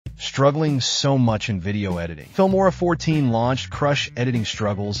struggling so much in video editing, Filmora 14 launched Crush Editing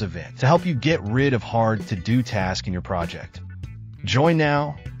Struggles event to help you get rid of hard-to-do tasks in your project. Join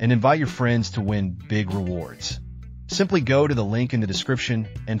now and invite your friends to win big rewards. Simply go to the link in the description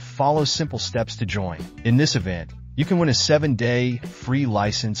and follow simple steps to join. In this event, you can win a 7-day free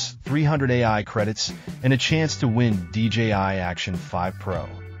license, 300 AI credits, and a chance to win DJI Action 5 Pro.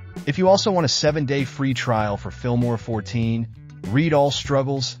 If you also want a 7-day free trial for Filmora 14, read all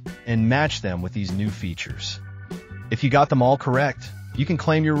struggles and match them with these new features. If you got them all correct, you can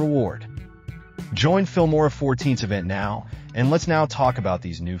claim your reward. Join Filmora 14's event now, and let's now talk about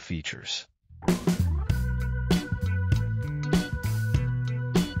these new features.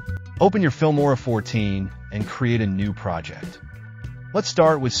 Open your Filmora 14 and create a new project. Let's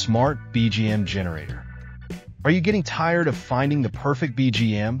start with Smart BGM Generator. Are you getting tired of finding the perfect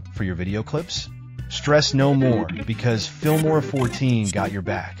BGM for your video clips? Stress no more, because Filmora 14 got your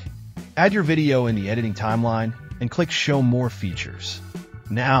back. Add your video in the editing timeline and click Show More Features.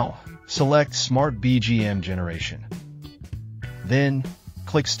 Now, select Smart BGM Generation. Then,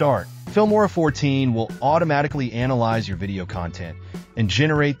 click Start. Filmora 14 will automatically analyze your video content and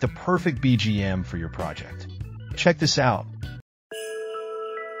generate the perfect BGM for your project. Check this out.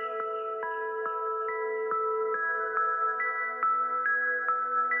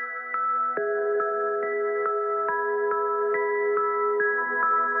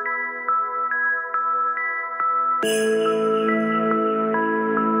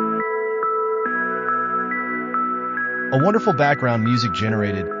 A wonderful background music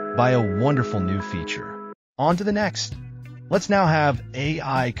generated by a wonderful new feature. On to the next. Let's now have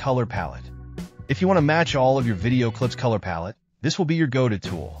AI Color Palette. If you want to match all of your video clips' color palette, this will be your go-to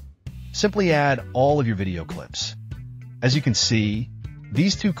tool. Simply add all of your video clips. As you can see,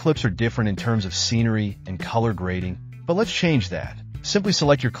 these two clips are different in terms of scenery and color grading, but let's change that. Simply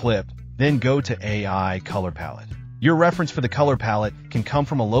select your clip, then go to AI Color Palette. Your reference for the color palette can come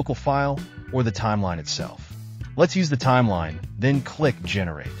from a local file or the timeline itself. Let's use the timeline, then click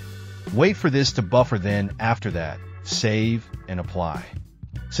Generate. Wait for this to buffer, then after that, save and apply.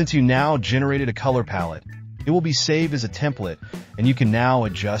 Since you now generated a color palette, it will be saved as a template, and you can now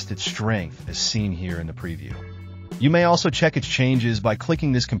adjust its strength as seen here in the preview. You may also check its changes by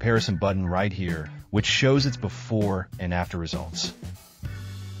clicking this comparison button right here, which shows its before and after results.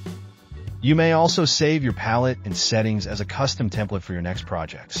 You may also save your palette and settings as a custom template for your next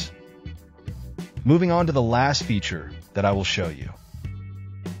projects. Moving on to the last feature that I will show you.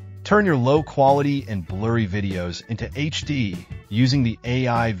 Turn your low quality and blurry videos into HD using the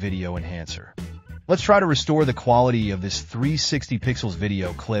AI Video Enhancer. Let's try to restore the quality of this 360 pixels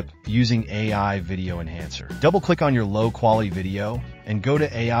video clip using AI Video Enhancer. Double-click on your low-quality video and go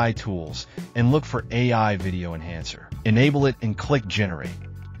to AI Tools and look for AI Video Enhancer. Enable it and click Generate.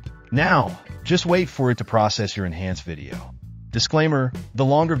 Now, just wait for it to process your enhanced video. Disclaimer, the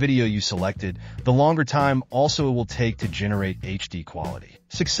longer video you selected, the longer time also it will take to generate HD quality.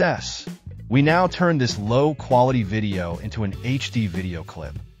 Success! We now turn this low-quality video into an HD video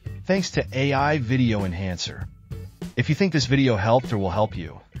clip, thanks to AI Video Enhancer. If you think this video helped or will help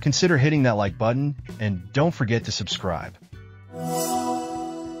you, consider hitting that like button and don't forget to subscribe.